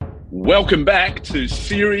Welcome back to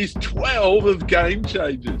Series 12 of Game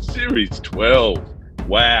Changers. Series 12.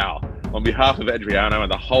 Wow. On behalf of Adriano and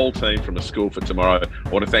the whole team from A School for Tomorrow, I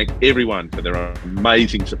want to thank everyone for their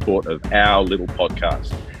amazing support of our little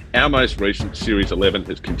podcast. Our most recent Series 11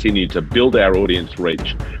 has continued to build our audience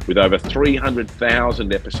reach with over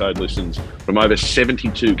 300,000 episode listens from over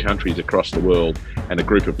 72 countries across the world and a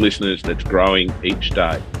group of listeners that's growing each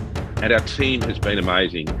day. And our team has been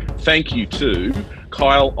amazing. Thank you to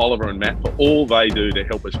Kyle, Oliver and Matt for all they do to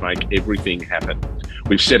help us make everything happen.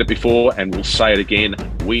 We've said it before and we'll say it again.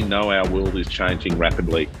 We know our world is changing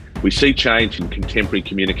rapidly. We see change in contemporary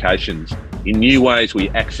communications, in new ways we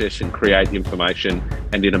access and create information,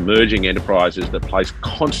 and in emerging enterprises that place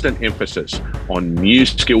constant emphasis on new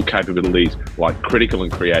skill capabilities like critical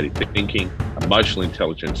and creative thinking, emotional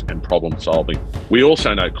intelligence, and problem solving. We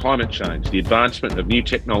also know climate change, the advancement of new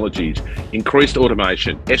technologies, increased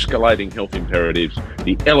automation, escalating health imperatives,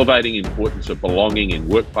 the elevating importance of belonging in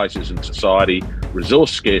workplaces and society,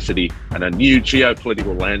 resource scarcity, and a new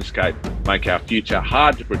geopolitical landscape make our future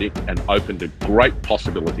hard to predict and open to great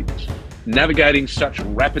possibilities. Navigating such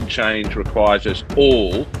rapid change requires us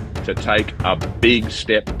all to take a big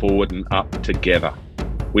step forward and up together.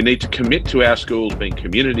 We need to commit to our schools being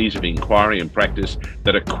communities of inquiry and practice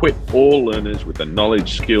that equip all learners with the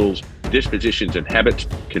knowledge, skills, dispositions and habits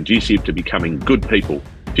conducive to becoming good people,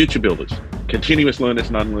 future builders, continuous learners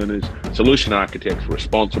and unlearners, solution architects,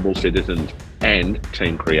 responsible citizens and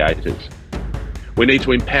team creators. We need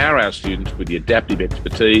to empower our students with the adaptive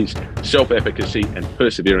expertise, self-efficacy and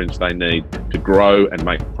perseverance they need to grow and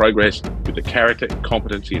make progress with the character,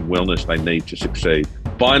 competency and wellness they need to succeed.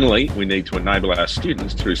 Finally, we need to enable our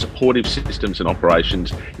students through supportive systems and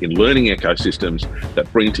operations in learning ecosystems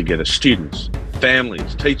that bring together students,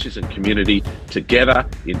 families, teachers and community together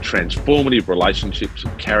in transformative relationships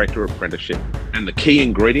of character apprenticeship. And the key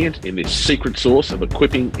ingredient in this secret sauce of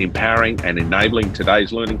equipping, empowering and enabling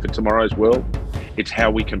today's learning for tomorrow's world, it's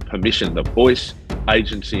how we can permission the voice,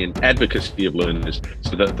 agency and advocacy of learners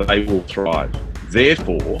so that they will thrive.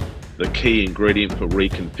 Therefore, the key ingredient for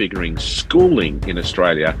reconfiguring schooling in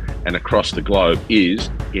Australia and across the globe is,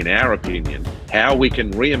 in our opinion, how we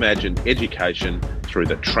can reimagine education through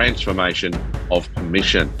the transformation of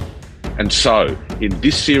permission. And so, in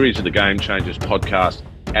this series of the Game Changers podcast,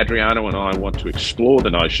 Adriano and I want to explore the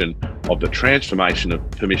notion of the transformation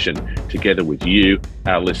of permission together with you,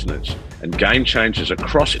 our listeners, and game changers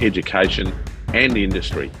across education and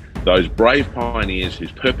industry. Those brave pioneers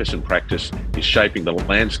whose purpose and practice is shaping the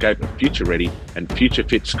landscape of future-ready and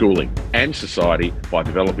future-fit schooling and society by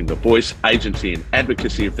developing the voice, agency and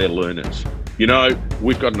advocacy of their learners. You know,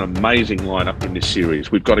 we've got an amazing lineup in this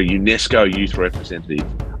series. We've got a UNESCO Youth Representative,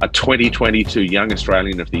 a 2022 Young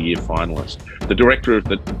Australian of the Year finalist, the director of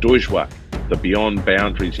the DOIJWA, the Beyond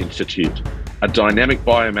Boundaries Institute, a dynamic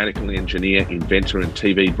biomedical engineer, inventor and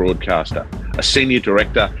TV broadcaster, a senior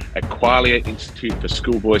director at Qualia Institute for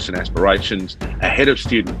School Voice and Aspirations, a head of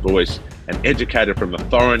student voice, an educator from the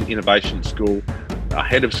Thorin Innovation School, a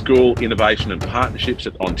head of school innovation and partnerships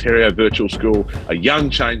at Ontario Virtual School, a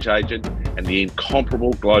young change agent, and the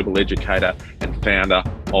incomparable global educator and founder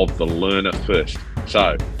of The Learner First.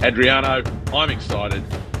 So, Adriano, I'm excited.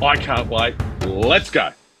 I can't wait. Let's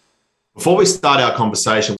go. Before we start our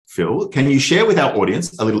conversation, Phil, can you share with our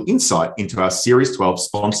audience a little insight into our Series 12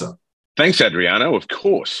 sponsor? Thanks, Adriano. Of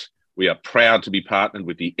course, we are proud to be partnered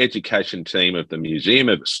with the education team of the Museum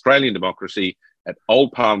of Australian Democracy at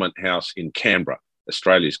Old Parliament House in Canberra,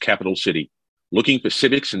 Australia's capital city. Looking for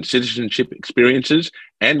civics and citizenship experiences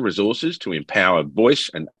and resources to empower voice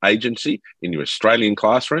and agency in your Australian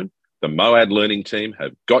classroom? The Moad Learning team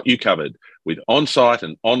have got you covered with on-site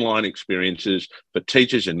and online experiences for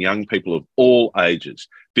teachers and young people of all ages.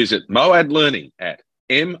 Visit Moad Learning at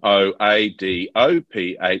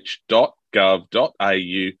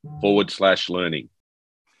moadoph.gov.au/learning.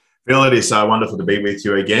 Phil, it is wonderful to be with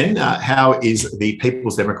you again. How is the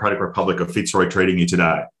People's Democratic Republic of Fitzroy treating you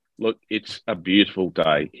today? Look, it's a beautiful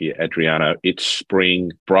day here, Adriano. It's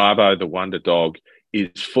spring. Bravo, the wonder dog,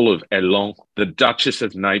 is full of elan. The Duchess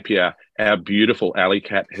of Napier, our beautiful alley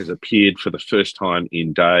cat, has appeared for the first time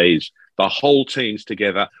in days. The whole team's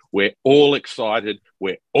together. We're all excited.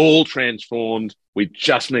 We're all transformed. We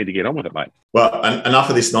just need to get on with it, mate. Well, enough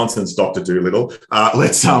of this nonsense, Dr. Doolittle.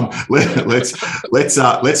 Let's get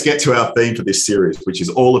to our theme for this series, which is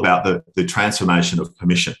all about the transformation of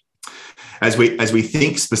permission. As we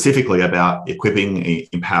think specifically about equipping,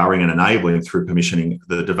 empowering and enabling through permissioning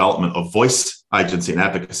the development of voice, agency and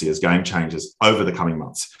advocacy as game changers over the coming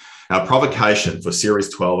months, our provocation for Series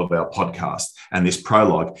 12 of our podcast and this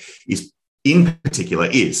prologue is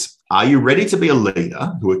Are you ready to be a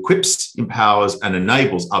leader who equips, empowers, and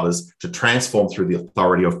enables others to transform through the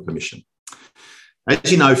authority of permission? As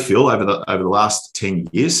you know, Phil, over the last 10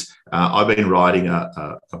 years, I've been writing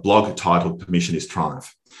a blog titled Permission is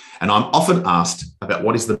Triumph. And I'm often asked about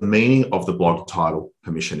what is the meaning of the blog title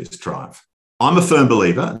Permission is Triumph. I'm a firm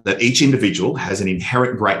believer that each individual has an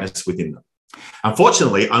inherent greatness within them.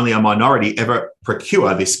 Unfortunately, only a minority ever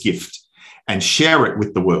procure this gift and share it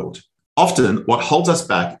with the world. Often, what holds us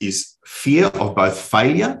back is fear of both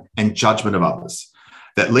failure and judgment of others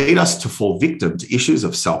that lead us to fall victim to issues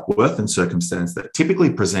of self-worth and circumstance that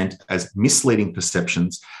typically present as misleading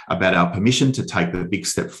perceptions about our permission to take the big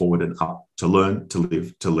step forward and up, to learn, to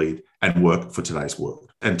live, to lead, and work for today's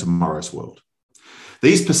world and tomorrow's world.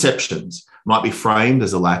 These perceptions might be framed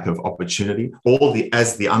as a lack of opportunity or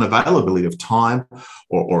as the unavailability of time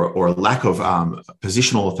or a lack of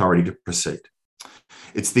positional authority to proceed.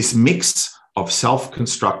 It's this mix of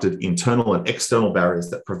self-constructed internal and external barriers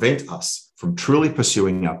that prevent us from truly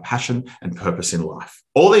pursuing our passion and purpose in life.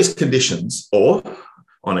 All these conditions, or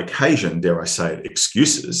on occasion, dare I say it,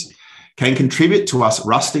 excuses, can contribute to us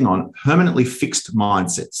rusting on permanently fixed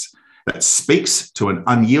mindsets that speaks to an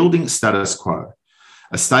unyielding status quo,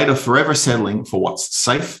 a state of forever settling for what's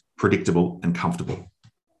safe, predictable, and comfortable.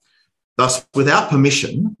 Thus, without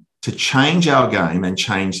permission to change our game and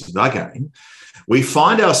change the game, we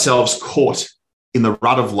find ourselves caught in the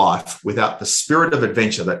rut of life without the spirit of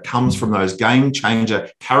adventure that comes from those game changer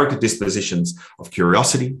character dispositions of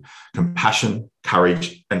curiosity, compassion,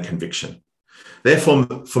 courage, and conviction.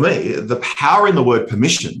 Therefore, for me, the power in the word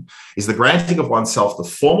permission is the granting of oneself the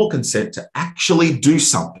formal consent to actually do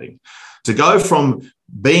something, to go from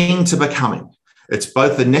being to becoming. It's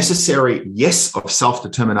both the necessary yes of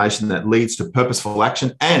self-determination that leads to purposeful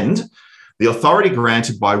action and the authority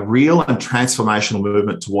granted by real and transformational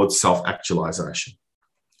movement towards self-actualization.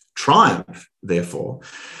 Triumph, therefore,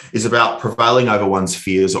 is about prevailing over one's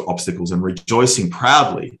fears or obstacles and rejoicing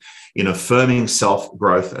proudly in affirming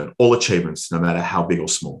self-growth and all achievements, no matter how big or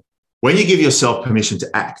small. When you give yourself permission to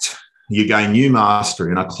act, you gain new mastery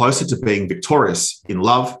and are closer to being victorious in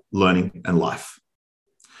love, learning, and life.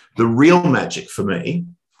 The real magic for me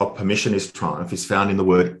of Permission is Triumph is found in the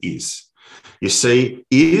word is. You see,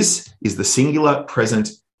 is the singular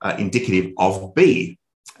present indicative of be.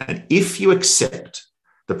 And if you accept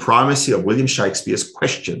the primacy of William Shakespeare's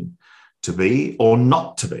question, to be or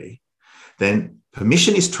not to be, then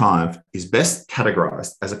Permission is Triumph is best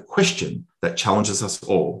categorized as a question that challenges us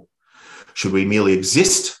all. Should we merely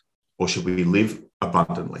exist or should we live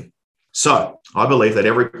abundantly? So I believe that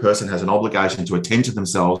every person has an obligation to attend to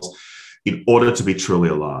themselves in order to be truly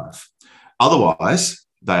alive. Otherwise,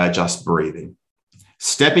 they are just breathing.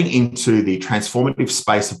 Stepping into the transformative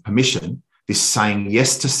space of permission, this saying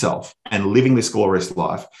yes to self and living this glorious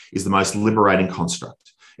life is the most liberating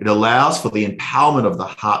construct. It allows for the empowerment of the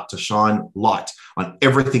heart to shine light on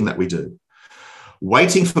everything that we do.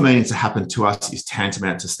 Waiting for meaning to happen to us is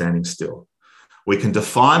tantamount to standing still. We can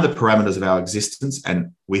define the parameters of our existence,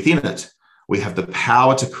 and within it, we have the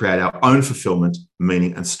power to create our own fulfillment,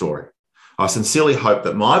 meaning, and story. I sincerely hope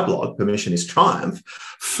that my blog, Permission is Triumph,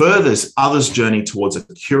 furthers others' journey towards a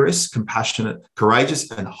curious, compassionate, courageous,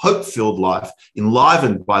 and hope-filled life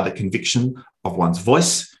enlivened by the conviction of one's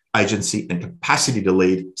voice, agency, and capacity to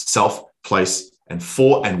lead self, place, and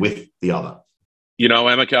for and with the other. You know,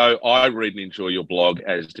 Amico, I read and enjoy your blog,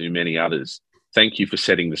 as do many others. Thank you for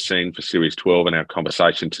setting the scene for Series 12 and our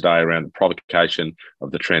conversation today around the provocation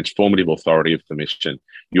of the transformative authority of permission.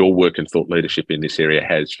 Your work and thought leadership in this area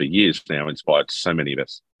has for years now inspired so many of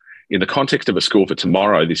us. In the context of a school for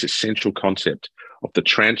tomorrow, this essential concept of the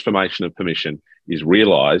transformation of permission is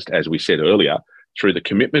realised, as we said earlier, through the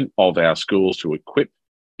commitment of our schools to equip,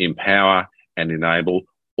 empower and enable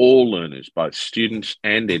all learners, both students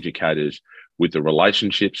and educators, with the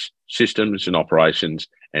relationships, systems and operations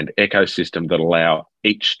and ecosystem that allow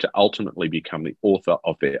each to ultimately become the author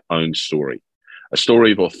of their own story. A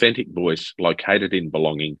story of authentic voice located in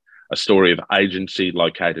belonging, a story of agency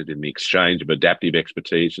located in the exchange of adaptive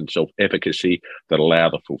expertise and self-efficacy that allow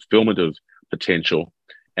the fulfillment of potential,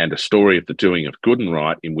 and a story of the doing of good and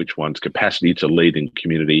right in which one's capacity to lead in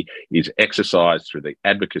community is exercised through the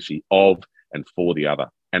advocacy of and for the other.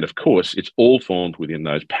 And of course, it's all formed within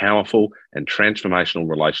those powerful and transformational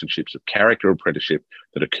relationships of character apprenticeship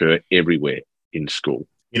that occur everywhere in school.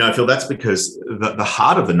 You know, Phil, that's because the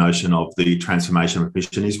heart of the notion of the transformation of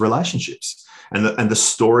permission is relationships and the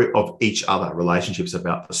story of each other. Relationships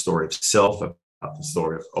about the story of self, about the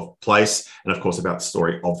story of place, and of course about the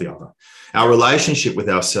story of the other. Our relationship with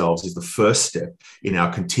ourselves is the first step in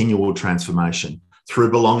our continual transformation through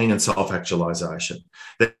belonging and self-actualization.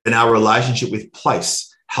 Then our relationship with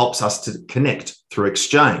place helps us to connect through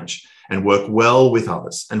exchange and work well with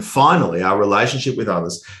others. And finally, our relationship with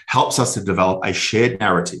others helps us to develop a shared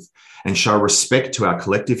narrative and show respect to our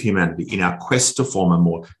collective humanity in our quest to form a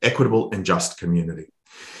more equitable and just community.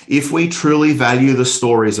 If we truly value the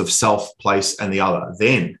stories of self, place, and the other,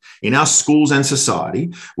 then in our schools and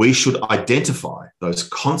society, we should identify those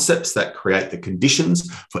concepts that create the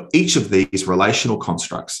conditions for each of these relational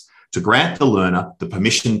constructs to grant the learner the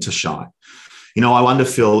permission to shine. You know, I wonder,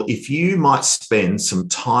 Phil, if you might spend some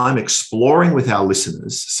time exploring with our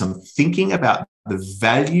listeners, some thinking about the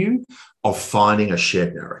value of finding a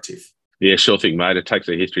shared narrative. Yeah, sure thing, mate. It takes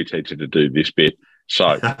a history teacher to do this bit.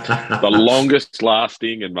 So the longest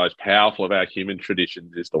lasting and most powerful of our human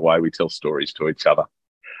traditions is the way we tell stories to each other.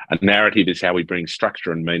 A narrative is how we bring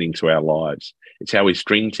structure and meaning to our lives. It's how we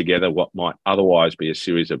string together what might otherwise be a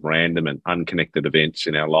series of random and unconnected events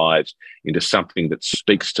in our lives into something that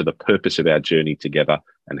speaks to the purpose of our journey together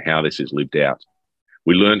and how this is lived out.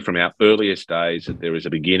 We learn from our earliest days that there is a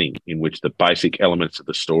beginning in which the basic elements of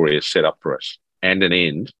the story are set up for us, and an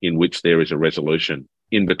end in which there is a resolution.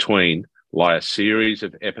 In between lie a series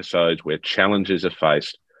of episodes where challenges are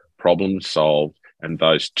faced, problems solved, and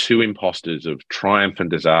those two imposters of triumph and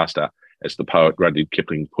disaster, as the poet Rudyard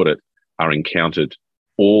Kipling put it, are encountered,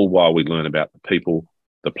 all while we learn about the people,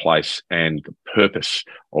 the place, and the purpose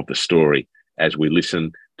of the story as we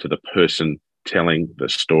listen to the person telling the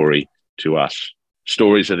story to us.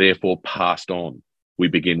 Stories are therefore passed on. We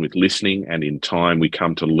begin with listening, and in time we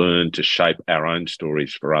come to learn to shape our own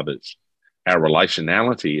stories for others. Our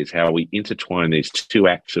relationality is how we intertwine these two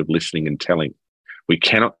acts of listening and telling. We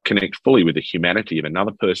cannot connect fully with the humanity of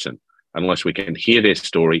another person unless we can hear their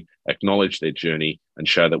story, acknowledge their journey, and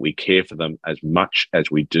show that we care for them as much as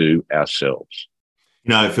we do ourselves. You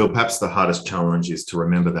know, Phil, perhaps the hardest challenge is to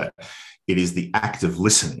remember that it is the act of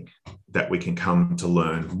listening that we can come to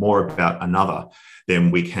learn more about another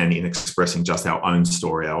than we can in expressing just our own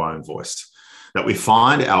story, our own voice. That we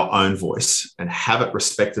find our own voice and have it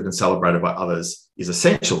respected and celebrated by others is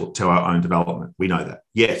essential to our own development. We know that.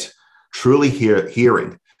 Yet, truly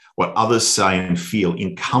hearing what others say and feel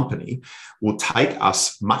in company will take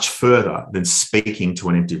us much further than speaking to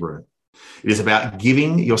an empty room. It is about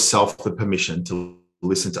giving yourself the permission to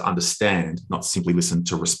listen to understand, not simply listen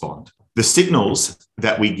to respond. The signals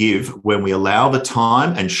that we give when we allow the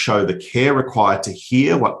time and show the care required to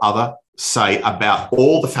hear what others say about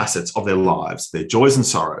all the facets of their lives, their joys and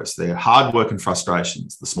sorrows, their hard work and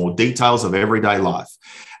frustrations, the small details of everyday life,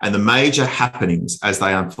 and the major happenings as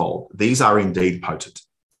they unfold. These are indeed potent.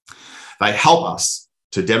 They help us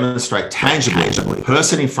to demonstrate tangibly that the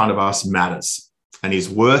person in front of us matters and is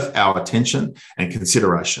worth our attention and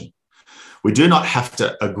consideration. We do not have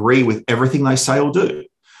to agree with everything they say or do.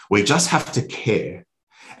 We just have to care.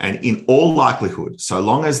 And in all likelihood, so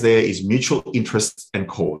long as there is mutual interest and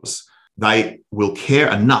cause, they will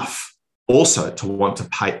care enough also to want to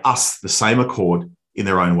pay us the same accord in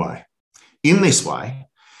their own way. In this way,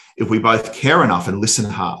 if we both care enough and listen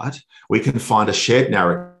hard, we can find a shared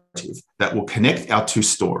narrative that will connect our two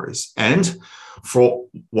stories and, for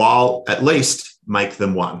a while at least, make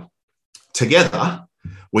them one. Together,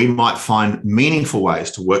 we might find meaningful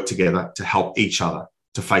ways to work together to help each other,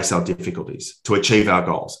 to face our difficulties, to achieve our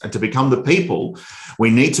goals, and to become the people we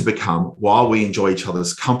need to become while we enjoy each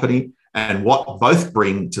other's company and what both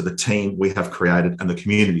bring to the team we have created and the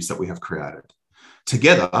communities that we have created.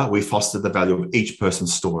 Together, we foster the value of each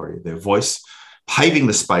person's story, their voice, paving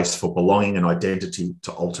the space for belonging and identity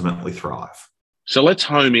to ultimately thrive. So let's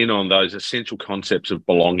home in on those essential concepts of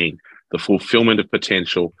belonging, the fulfillment of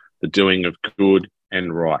potential, the doing of good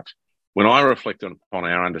and right. When I reflect upon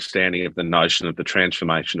our understanding of the notion of the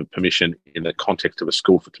transformation of permission in the context of a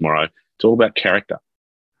school for tomorrow, it's all about character.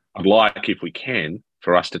 I'd like, if we can,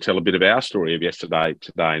 for us to tell a bit of our story of yesterday,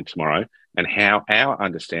 today, and tomorrow, and how our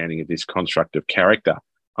understanding of this construct of character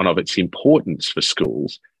and of its importance for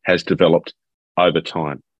schools has developed over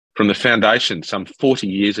time. From the foundation some 40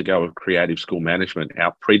 years ago of creative school management,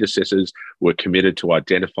 our predecessors were committed to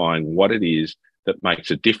identifying what it is that makes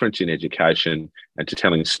a difference in education and to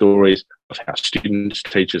telling stories of how students,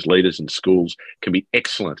 teachers, leaders and schools can be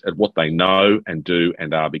excellent at what they know and do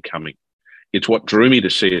and are becoming. It's what drew me to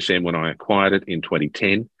CSM when I acquired it in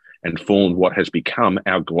 2010 and formed what has become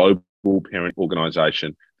our global parent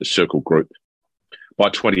organisation, the Circle Group. By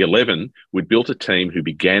 2011, we'd built a team who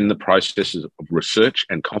began the processes of research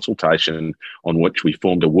and consultation on which we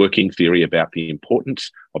formed a working theory about the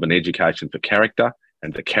importance of an education for character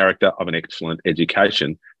and the character of an excellent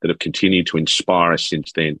education that have continued to inspire us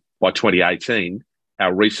since then. By 2018,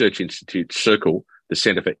 our research institute, Circle, the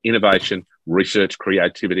Centre for Innovation, Research,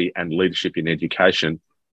 Creativity and Leadership in Education,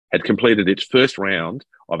 had completed its first round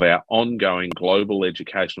of our ongoing global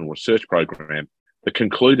educational research program that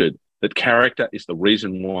concluded that character is the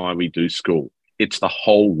reason why we do school. It's the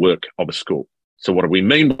whole work of a school. So what do we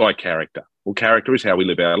mean by character? Well, character is how we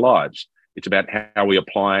live our lives. It's about how we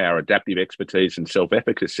apply our adaptive expertise and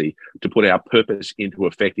self-efficacy to put our purpose into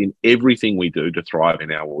effect in everything we do to thrive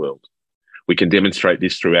in our world. We can demonstrate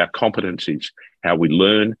this through our competencies, how we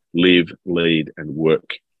learn, live, lead, and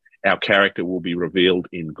work. Our character will be revealed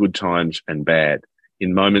in good times and bad,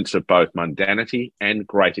 in moments of both mundanity and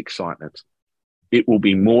great excitement. It will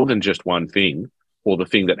be more than just one thing, or the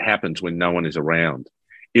thing that happens when no one is around.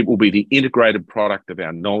 It will be the integrated product of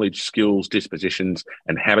our knowledge, skills, dispositions,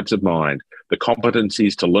 and habits of mind, the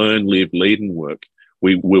competencies to learn, live, lead, and work.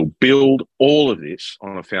 We will build all of this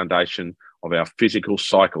on a foundation of our physical,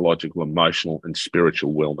 psychological, emotional, and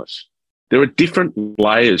spiritual wellness. There are different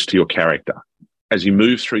layers to your character. As you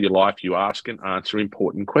move through your life, you ask and answer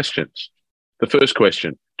important questions. The first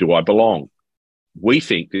question, do I belong? We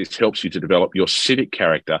think this helps you to develop your civic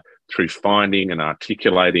character through finding and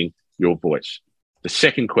articulating your voice. The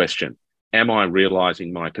second question, am I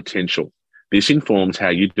realizing my potential? This informs how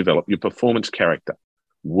you develop your performance character.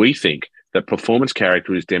 We think that performance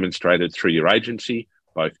character is demonstrated through your agency,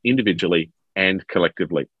 both individually and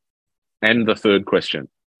collectively. And the third question,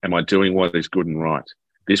 am I doing what is good and right?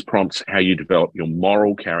 This prompts how you develop your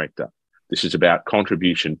moral character. This is about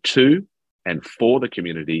contribution to and for the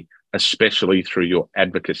community, especially through your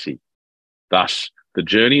advocacy. Thus, the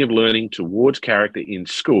journey of learning towards character in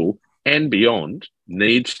school and beyond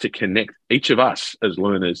needs to connect each of us as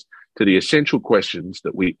learners to the essential questions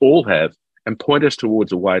that we all have and point us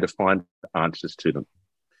towards a way to find answers to them.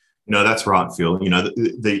 No, that's right, Phil.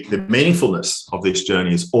 The meaningfulness of this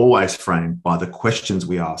journey is always framed by the questions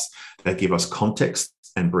we ask that give us context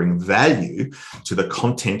and bring value to the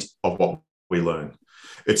content of what we learn.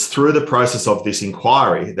 It's through the process of this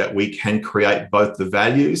inquiry that we can create both the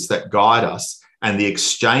values that guide us and the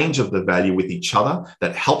exchange of the value with each other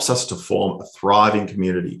that helps us to form a thriving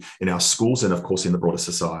community in our schools and, of course, in the broader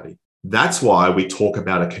society. That's why we talk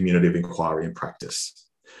about a community of inquiry and practice.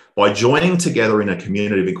 By joining together in a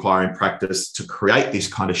community of inquiry and practice to create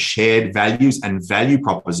this kind of shared values and value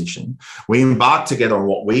proposition, we embark together on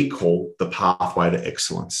what we call the pathway to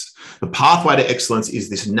excellence. The pathway to excellence is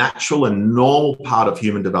this natural and normal part of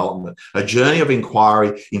human development, a journey of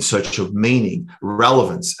inquiry in search of meaning,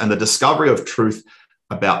 relevance, and the discovery of truth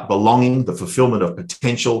about belonging, the fulfillment of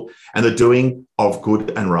potential, and the doing of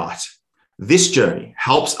good and right. This journey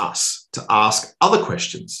helps us to ask other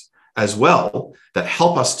questions as well that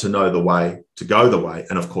help us to know the way, to go the way,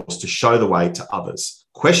 and of course, to show the way to others.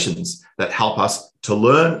 Questions that help us to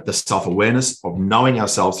learn the self-awareness of knowing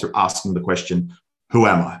ourselves through asking the question, who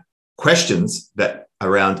am I? Questions that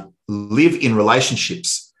around live in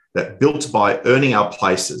relationships that built by earning our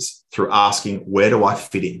places through asking, where do I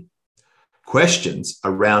fit in? Questions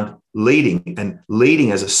around leading and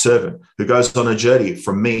leading as a servant who goes on a journey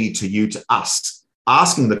from me to you to us,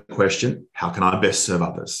 asking the question, how can I best serve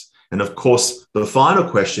others? And of course, the final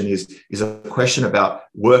question is a question about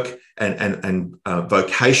work and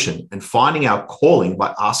vocation and finding our calling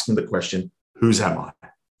by asking the question, whose am I?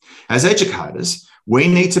 As educators, we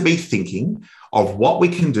need to be thinking of what we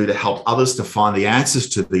can do to help others to find the answers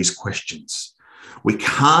to these questions. We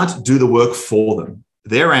can't do the work for them.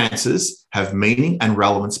 Their answers have meaning and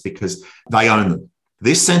relevance because they own them.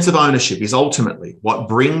 This sense of ownership is ultimately what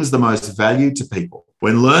brings the most value to people.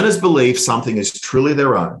 When learners believe something is truly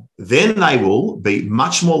their own, then they will be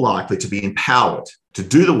much more likely to be empowered to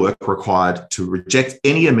do the work required to reject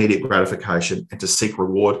any immediate gratification and to seek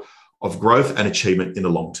reward of growth and achievement in the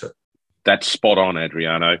long term. That's spot on,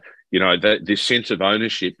 Adriano. This sense of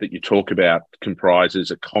ownership that you talk about comprises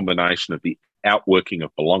a combination of the outworking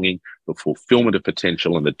of belonging, the fulfillment of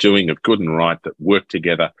potential, and the doing of good and right that work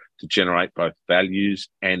together to generate both values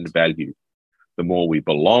and value. The more we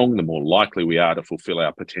belong, the more likely we are to fulfill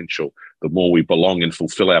our potential. The more we belong and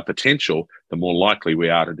fulfill our potential, the more likely we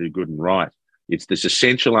are to do good and right. It's this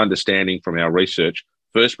essential understanding from our research,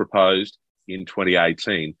 first proposed in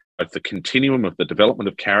 2018, of the continuum of the development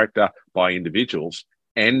of character by individuals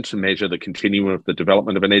and to measure the continuum of the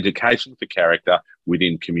development of an education for character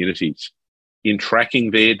within communities. In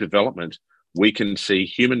tracking their development, we can see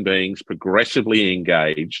human beings progressively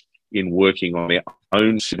engaged in working on their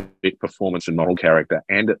own civic performance and moral character,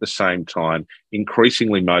 and at the same time,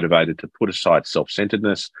 increasingly motivated to put aside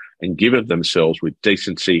self-centeredness and give of themselves with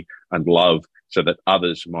decency and love so that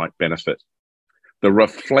others might benefit. The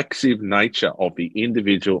reflexive nature of the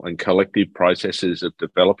individual and collective processes of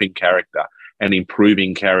developing character and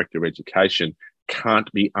improving character education can't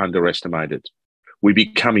be underestimated. We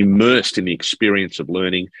become immersed in the experience of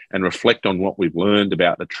learning and reflect on what we've learned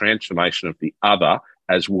about the transformation of the other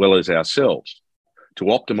as well as ourselves. To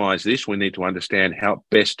optimize this, we need to understand how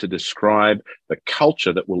best to describe the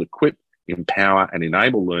culture that will equip, empower, and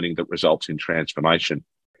enable learning that results in transformation.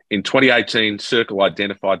 In 2018, Circle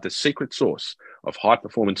identified the secret sauce of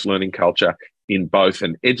high-performance learning culture in both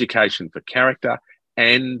an education for character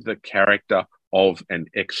and the character of an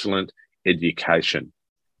excellent education.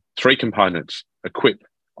 3 components: equip,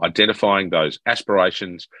 identifying those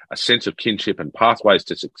aspirations, a sense of kinship and pathways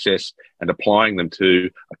to success, and applying them to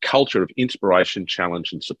a culture of inspiration,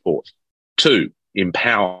 challenge, and support. 2,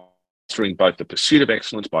 empower, fostering both the pursuit of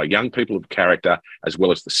excellence by young people of character as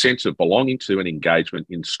well as the sense of belonging to and engagement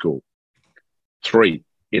in school. 3,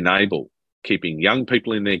 enable, keeping young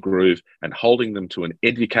people in their groove and holding them to an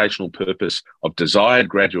educational purpose of desired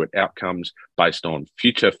graduate outcomes based on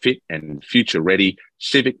future fit and future ready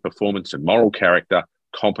civic performance and moral character,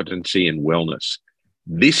 competency and wellness.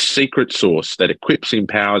 This secret sauce that equips,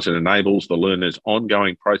 empowers and enables the learner's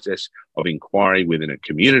ongoing process of inquiry within a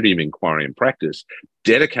community of inquiry and practice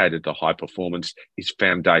dedicated to high performance is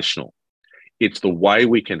foundational. It's the way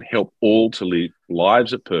we can help all to live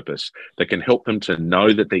lives of purpose that can help them to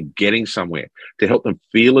know that they're getting somewhere, to help them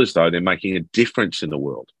feel as though they're making a difference in the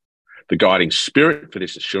world. The guiding spirit for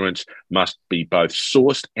this assurance must be both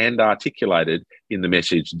sourced and articulated in the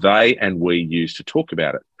message they and we use to talk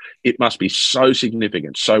about it. It must be so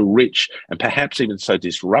significant, so rich, and perhaps even so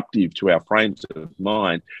disruptive to our frames of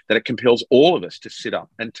mind that it compels all of us to sit up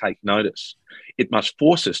and take notice. It must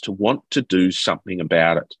force us to want to do something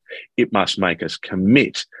about it. It must make us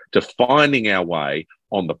commit to finding our way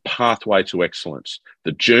on the pathway to excellence,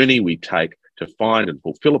 the journey we take to find and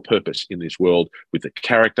fulfill a purpose in this world with the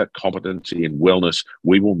character, competency, and wellness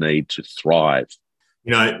we will need to thrive.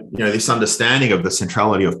 You know, this understanding of the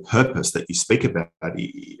centrality of purpose that you speak about,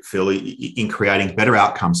 Phil, in creating better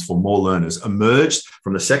outcomes for more learners emerged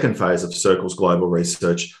from the second phase of Circle's global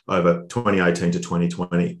research over 2018 to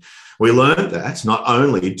 2020. We learned that not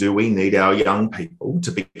only do we need our young people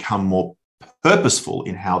to become more purposeful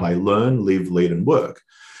in how they learn, live, lead, and work,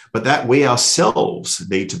 but that we ourselves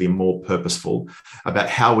need to be more purposeful about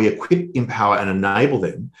how we equip, empower, and enable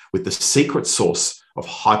them with the secret sauce of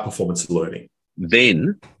high-performance learning.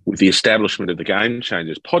 Then, with the establishment of the Game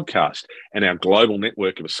Changers podcast and our global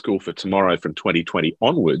network of A School for Tomorrow from 2020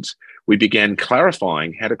 onwards, we began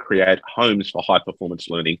clarifying how to create homes for high-performance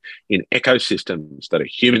learning in ecosystems that are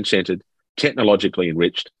human-centred, technologically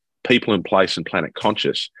enriched, people and place and planet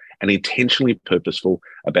conscious, and intentionally purposeful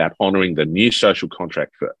about honouring the new social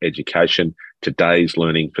contract for education, today's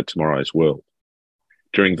learning for tomorrow's world.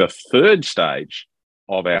 During the third stage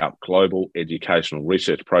of our global educational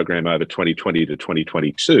research program over 2020 to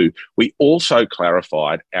 2022, we also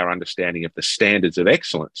clarified our understanding of the standards of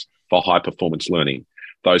excellence for high-performance learning,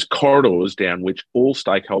 those corridors down which all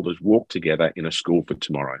stakeholders walk together in A School for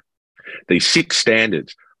Tomorrow. These 6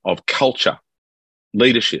 standards of culture,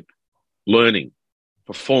 leadership, learning,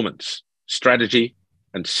 performance, strategy,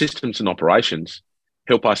 and systems and operations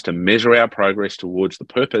help us to measure our progress towards the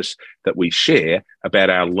purpose that we share about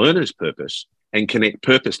our learners' purpose and connect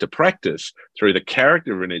purpose to practice through the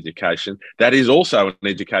character of an education that is also an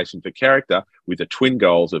education for character with the twin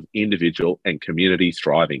goals of individual and community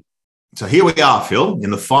thriving. So here we are, Phil, in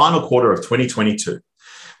the final quarter of 2022.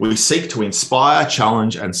 We seek to inspire,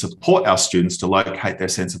 challenge, and support our students to locate their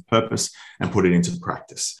sense of purpose and put it into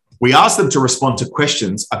practice. We ask them to respond to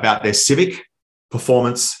questions about their civic,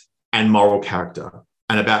 performance, and moral character,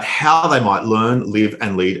 and about how they might learn, live,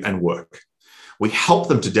 and lead and work. We help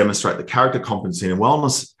them to demonstrate the character, competency, and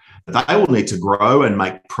wellness that they will need to grow and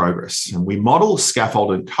make progress. And we model,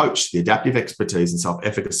 scaffold, and coach the adaptive expertise and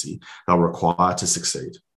self-efficacy they'll require to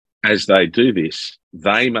succeed. As they do this,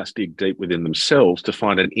 they must dig deep within themselves to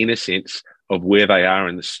find an inner sense of where they are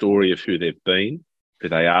in the story of who they've been, who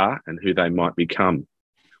they are, and who they might become.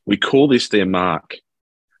 We call this their mark.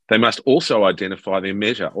 They must also identify their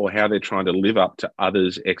measure, or how they're trying to live up to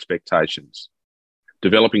others' expectations.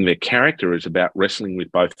 Developing their character is about wrestling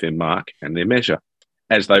with both their mark and their measure.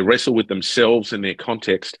 As they wrestle with themselves and their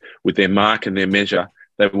context, with their mark and their measure,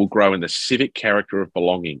 they will grow in the civic character of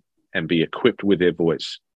belonging and be equipped with their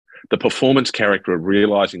voice. The performance character of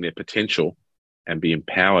realising their potential and be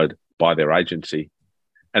empowered by their agency.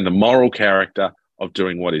 And the moral character of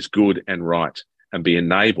doing what is good and right and be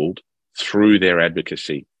enabled through their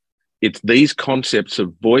advocacy. It's these concepts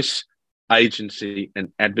of voice, agency,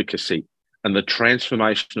 and advocacy and the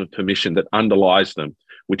transformation of permission that underlies them,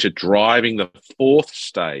 which are driving the 4th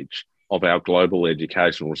stage of our global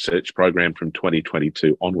educational research program from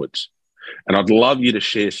 2022 onwards. And I'd love you to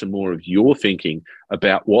share some more of your thinking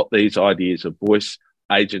about what these ideas of voice,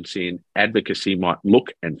 agency, and advocacy might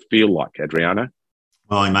look and feel like, Adriano.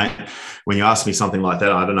 Well, mate, when you ask me something like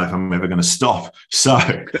that, I don't know if I'm ever going to stop. So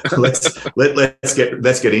let's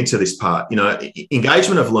get into this part. You know,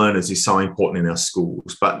 engagement of learners is so important in our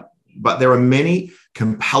schools, but there are many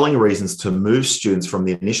compelling reasons to move students from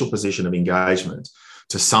the initial position of engagement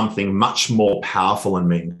to something much more powerful and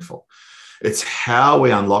meaningful. It's how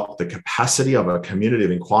we unlock the capacity of a community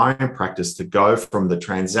of inquiry and practice to go from the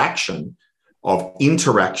transaction of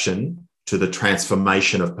interaction to the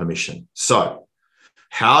transformation of permission. So,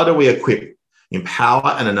 how do we equip,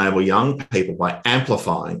 empower, and enable young people by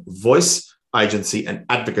amplifying voice, agency, and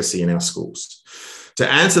advocacy in our schools? To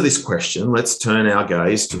answer this question, let's turn our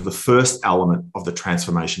gaze to the first element of the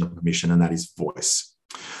transformation of permission, and that is voice.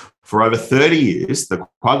 For over 30 years, the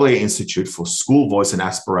Quaglia Institute for School Voice and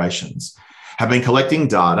Aspirations have been collecting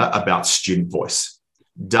data about student voice.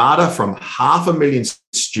 Data from 500,000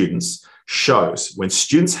 students shows when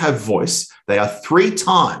students have voice, they are 3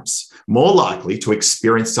 times more likely to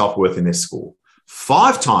experience self-worth in their school,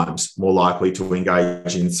 5 times more likely to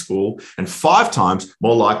engage in school, and 5 times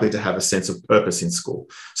more likely to have a sense of purpose in school.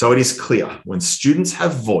 So it is clear, when students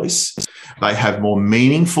have voice, they have more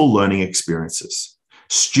meaningful learning experiences.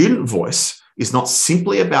 Student voice is not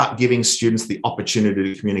simply about giving students the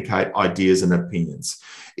opportunity to communicate ideas and opinions.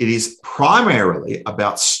 It is primarily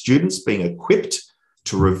about students being equipped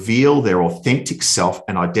to reveal their authentic self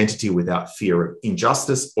and identity without fear of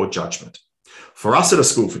injustice or judgment. For us at A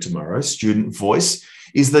School for Tomorrow, student voice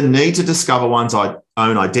is the need to discover one's own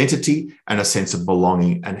identity and a sense of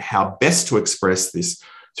belonging, and how best to express this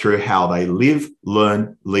through how they live,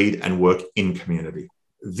 learn, lead, and work in community.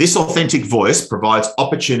 This authentic voice provides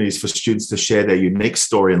opportunities for students to share their unique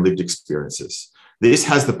story and lived experiences. This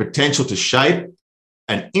has the potential to shape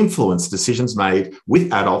and influence decisions made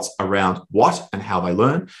with adults around what and how they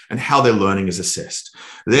learn and how their learning is assessed.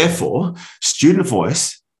 Therefore, student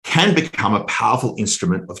voice can become a powerful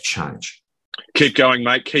instrument of change. Keep going,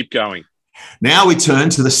 mate. Keep going. Now we turn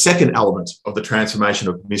to the second element of the transformation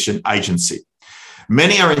of permission, agency.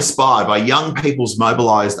 Many are inspired by young people's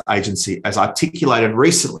mobilised agency as articulated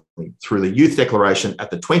recently through the Youth Declaration at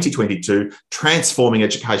the 2022 Transforming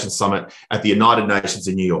Education Summit at the United Nations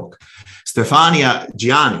in New York. Stefania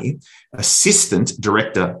Gianni, Assistant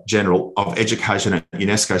Director General of Education at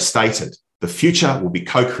UNESCO, stated, "The future will be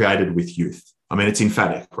co-created with youth." I mean, it's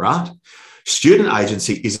emphatic, right? Student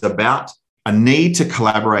agency is about a need to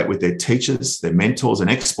collaborate with their teachers, their mentors, and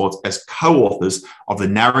experts as co-authors of the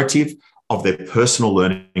narrative of their personal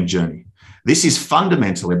learning journey. This is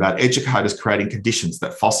fundamentally about educators creating conditions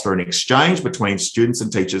that foster an exchange between students and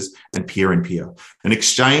teachers and peer, an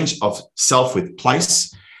exchange of self with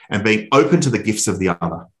place, and being open to the gifts of the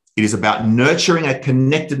other. It is about nurturing a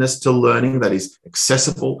connectedness to learning that is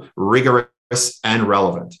accessible, rigorous, and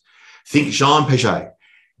relevant. Think Jean Piaget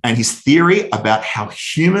and his theory about how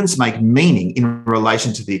humans make meaning in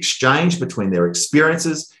relation to the exchange between their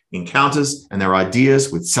experiences, encounters, and their ideas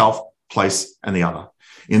with self, place, and the other.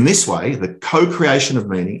 In this way, the co-creation of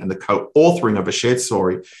meaning and the co-authoring of a shared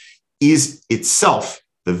story is itself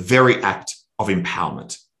the very act of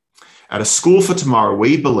empowerment. At A School for Tomorrow,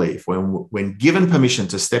 we believe when given permission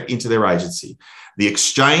to step into their agency, the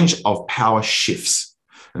exchange of power shifts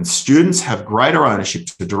and students have greater ownership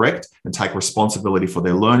to direct and take responsibility for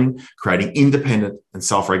their learning, creating independent and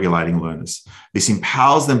self-regulating learners. This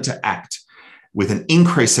empowers them to act with an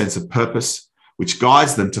increased sense of purpose, which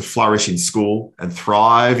guides them to flourish in school and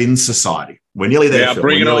thrive in society. We're nearly there. Yeah,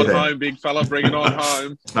 bring it on home, big fella, bring it on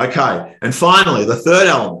home. Okay. And finally, the third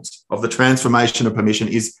element of the transformation of permission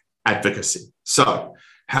is advocacy. So,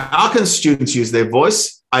 how can students use their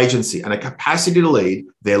voice, agency, and a capacity to lead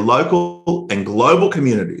their local and global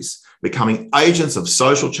communities, becoming agents of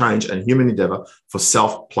social change and human endeavour for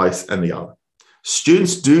self, place, and the other?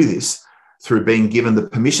 Students do this through being given the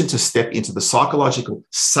permission to step into the psychological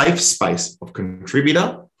safe space of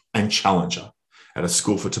contributor and challenger. At A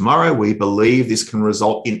School for Tomorrow, we believe this can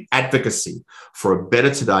result in advocacy for a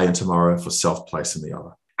better today and tomorrow for self, place, and the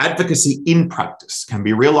other. Advocacy in practice can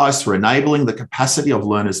be realised through enabling the capacity of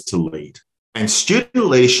learners to lead. And student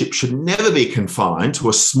leadership should never be confined to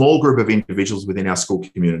a small group of individuals within our school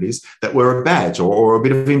communities that wear a badge or a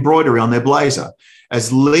bit of embroidery on their blazer,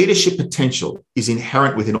 as leadership potential is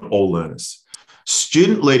inherent within all learners.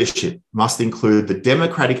 Student leadership must include the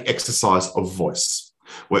democratic exercise of voice,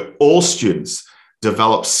 where all students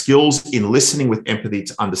develop skills in listening with empathy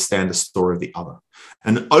to understand the story of the other.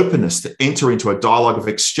 an openness to enter into a dialogue of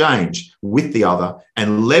exchange with the other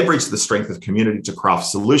and leverage the strength of community to craft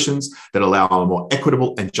solutions that allow a more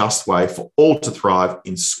equitable and just way for all to thrive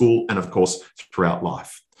in school and, of course, throughout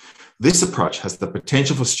life. This approach has the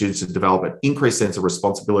potential for students to develop an increased sense of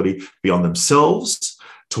responsibility beyond themselves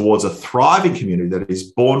towards a thriving community that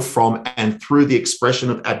is born from and through the expression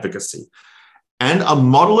of advocacy, and a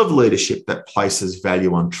model of leadership that places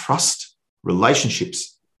value on trust,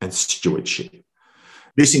 relationships, and stewardship.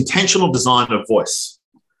 This intentional design of voice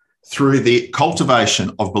through the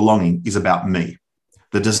cultivation of belonging is about me.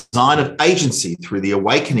 The design of agency through the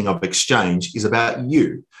awakening of exchange is about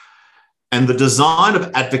you. And the design of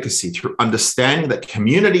advocacy through understanding that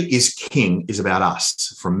community is king is about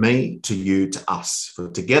us, from me to you to us. For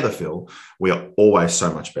together, Phil, we are always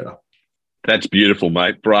so much better. That's beautiful,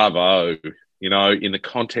 mate. Bravo. You know, in the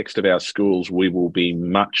context of our schools, we will be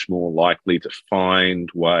much more likely to find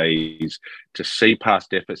ways to see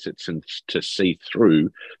past deficits and to see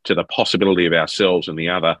through to the possibility of ourselves and the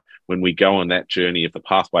other when we go on that journey of the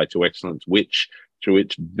pathway to excellence, which through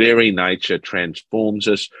its very nature transforms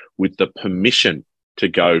us with the permission to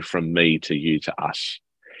go from me to you to us.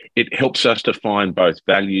 It helps us to find both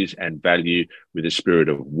values and value with a spirit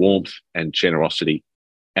of warmth and generosity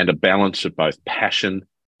and a balance of both passion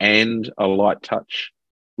and a light touch.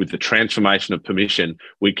 With the transformation of permission,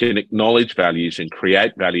 we can acknowledge values and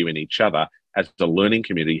create value in each other as a learning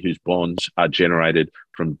community whose bonds are generated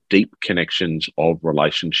from deep connections of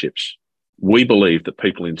relationships. We believe that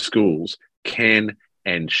people in schools can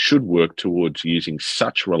and should work towards using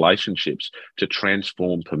such relationships to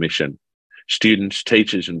transform permission. Students,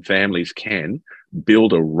 teachers, and families can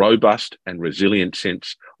build a robust and resilient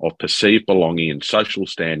sense of perceived belonging and social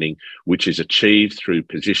standing, which is achieved through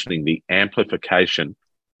positioning the amplification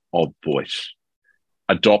of voice.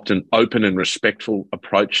 Adopt an open and respectful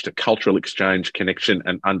approach to cultural exchange, connection,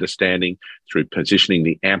 and understanding through positioning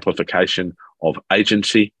the amplification of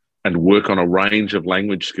agency, and work on a range of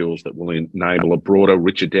language skills that will enable a broader,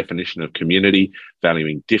 richer definition of community,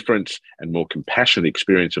 valuing difference and more compassionate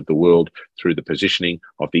experience of the world through the positioning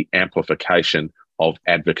of the amplification of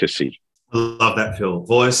advocacy. I love that, Phil.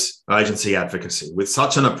 Voice, agency, advocacy. With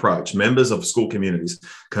such an approach, members of school communities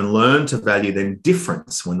can learn to value their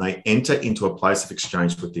difference when they enter into a place of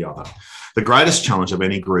exchange with the other. The greatest challenge of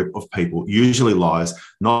any group of people usually lies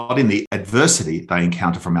not in the adversity they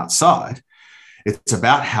encounter from outside. It's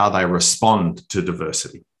about how they respond to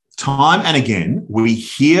diversity. Time and again, we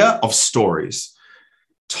hear of stories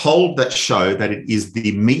told that show that it is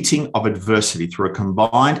the meeting of adversity through a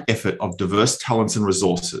combined effort of diverse talents and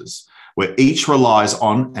resources, where each relies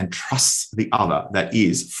on and trusts the other, that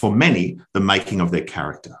is, for many, the making of their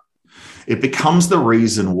character. It becomes the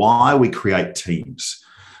reason why we create teams.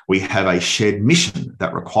 We have a shared mission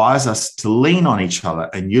that requires us to lean on each other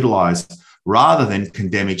and utilize rather than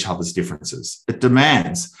condemn each other's differences. It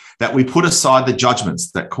demands that we put aside the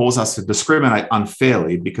judgments that cause us to discriminate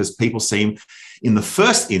unfairly because people seem, in the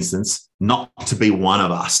first instance, not to be one of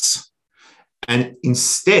us, and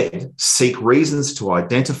instead seek reasons to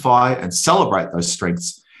identify and celebrate those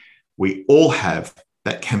strengths we all have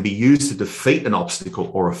that can be used to defeat an obstacle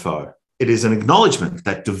or a foe. It is an acknowledgement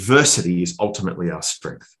that diversity is ultimately our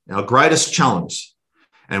strength. Our greatest challenge,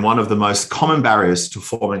 and one of the most common barriers to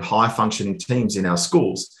forming high-functioning teams in our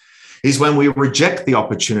schools, is when we reject the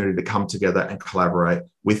opportunity to come together and collaborate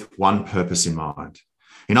with one purpose in mind.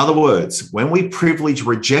 In other words, when we privilege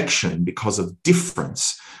rejection because of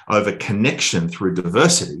difference over connection through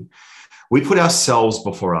diversity, we put ourselves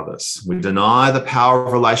before others. We deny the power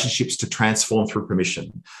of relationships to transform through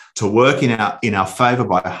permission, to work in our favour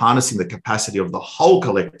by harnessing the capacity of the whole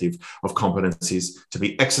collective of competencies to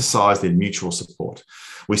be exercised in mutual support.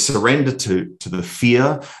 We surrender to the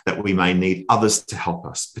fear that we may need others to help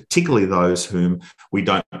us, particularly those whom we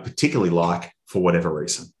don't particularly like for whatever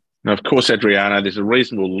reason. Now, of course, Adriano, there's a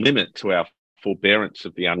reasonable limit to our forbearance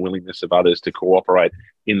of the unwillingness of others to cooperate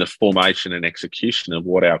in the formation and execution of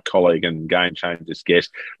what our colleague and Game Changers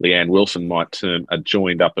guest, Leanne Wilson, might term a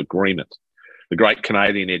joined-up agreement. The great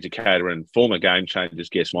Canadian educator and former Game Changers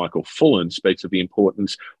guest, Michael Fullan, speaks of the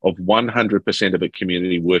importance of 100% of a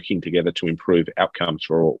community working together to improve outcomes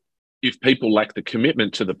for all. If people lack the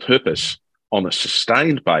commitment to the purpose on a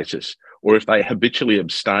sustained basis, or if they habitually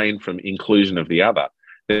abstain from inclusion of the other,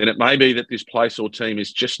 then it may be that this place or team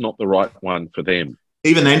is just not the right one for them.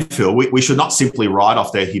 Even then, Phil, we should not simply write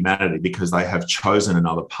off their humanity because they have chosen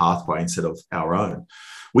another pathway instead of our own.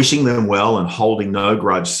 Wishing them well and holding no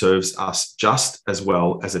grudge serves us just as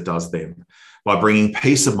well as it does them. By bringing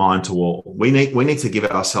peace of mind to all, we need to give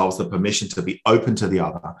ourselves the permission to be open to the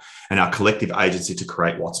other and our collective agency to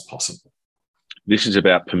create what's possible. This is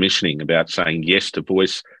about permissioning, about saying yes to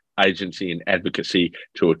voice, agency and advocacy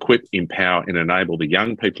to equip, empower and enable the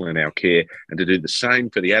young people in our care, and to do the same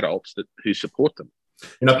for the adults who support them.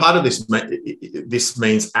 Part of this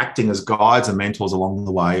means acting as guides and mentors along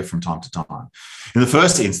the way from time to time. In the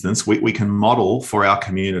first instance, we can model for our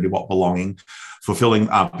community what belonging, fulfilling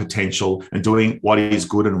our potential and doing what is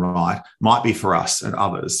good and right might be for us and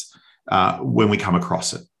others when we come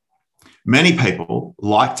across it. Many people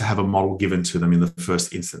like to have a model given to them in the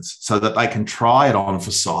first instance so that they can try it on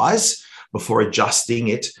for size before adjusting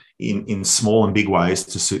it in small and big ways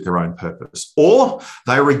to suit their own purpose. Or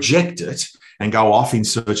they reject it and go off in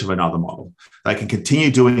search of another model. They can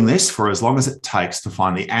continue doing this for as long as it takes to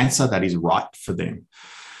find the answer that is right for them.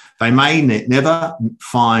 They may never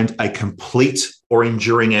find a complete or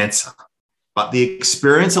enduring answer, but the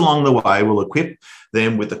experience along the way will equip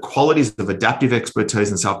them with the qualities of adaptive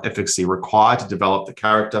expertise and self-efficacy required to develop the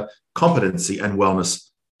character, competency, and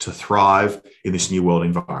wellness to thrive in this new world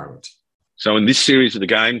environment. So in this series of the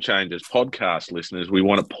Game Changers podcast, listeners, we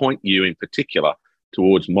want to point you in particular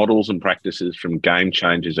towards models and practices from game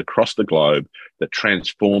changers across the globe that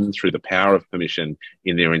transform through the power of permission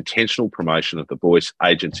in their intentional promotion of the voice,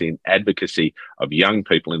 agency and advocacy of young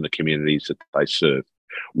people in the communities that they serve.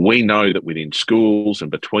 We know that within schools and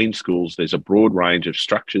between schools, there's a broad range of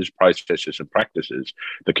structures, processes and practices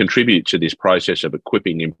that contribute to this process of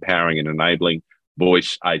equipping, empowering and enabling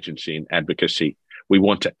voice, agency and advocacy. We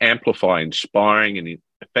want to amplify inspiring and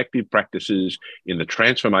effective practices in the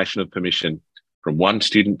transformation of permission from one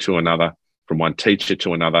student to another, from one teacher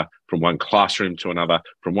to another, from one classroom to another,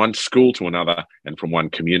 from one school to another, and from one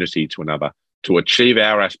community to another, to achieve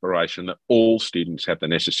our aspiration that all students have the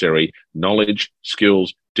necessary knowledge,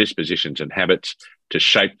 skills, dispositions, and habits to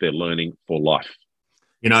shape their learning for life.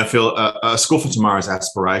 Phil, a School for Tomorrow's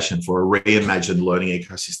aspiration for a reimagined learning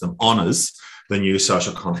ecosystem honours the new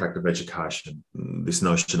social contract of education, this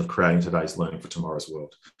notion of creating today's learning for tomorrow's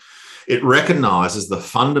world. It recognises the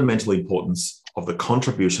fundamental importance of the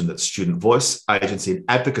contribution that student voice, agency and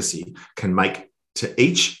advocacy can make to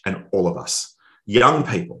each and all of us. Young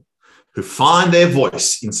people who find their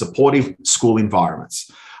voice in supportive school environments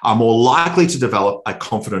are more likely to develop a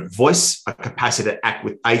confident voice, a capacity to act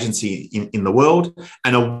with agency in the world,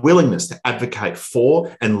 and a willingness to advocate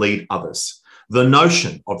for and lead others. The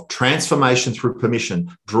notion of transformation through permission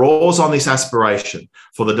draws on this aspiration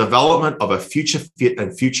for the development of a future fit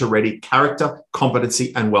and future ready character,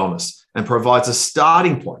 competency and wellness, and provides a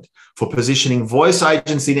starting point for positioning voice,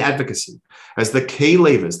 agency and advocacy as the key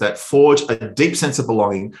levers that forge a deep sense of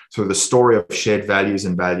belonging through the story of shared values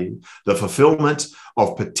and value, the fulfillment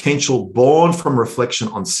of potential born from reflection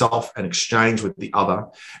on self and exchange with the other,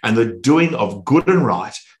 and the doing of good and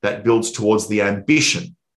right that builds towards the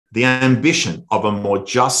ambition of a more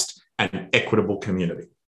just and equitable community.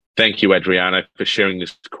 Thank you, Adriano, for sharing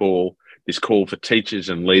this call for teachers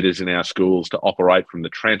and leaders in our schools to operate from the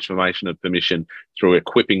transformation of permission through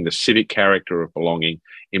equipping the civic character of belonging,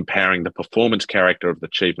 empowering the performance character of the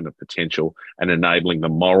achievement of potential, and enabling the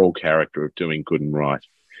moral character of doing good and right.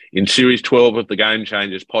 In Series 12 of the Game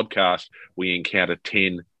Changers podcast, we encounter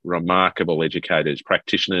 10 remarkable educators,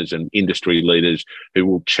 practitioners and industry leaders who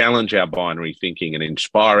will challenge our binary thinking and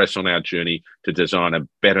inspire us on our journey to design a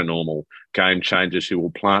better normal. Game changers who will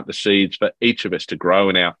plant the seeds for each of us to grow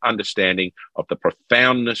in our understanding of the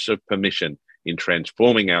profoundness of permission in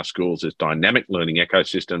transforming our schools as dynamic learning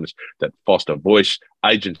ecosystems that foster voice,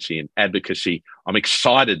 agency and advocacy. I'm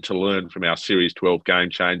excited to learn from our Series 12 Game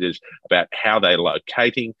Changers about how they're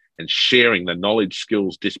locating and sharing the knowledge,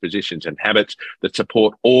 skills, dispositions and habits that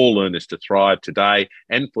support all learners to thrive today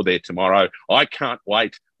and for their tomorrow. I can't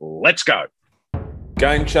wait. Let's go.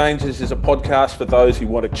 Game Changers is a podcast for those who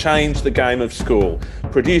want to change the game of school.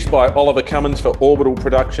 Produced by Oliver Cummins for Orbital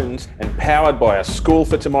Productions and powered by A School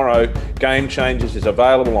for Tomorrow, Game Changers is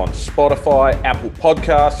available on Spotify, Apple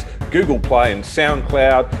Podcasts, Google Play and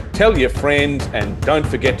SoundCloud. Tell your friends and don't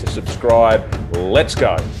forget to subscribe. Let's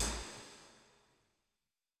go.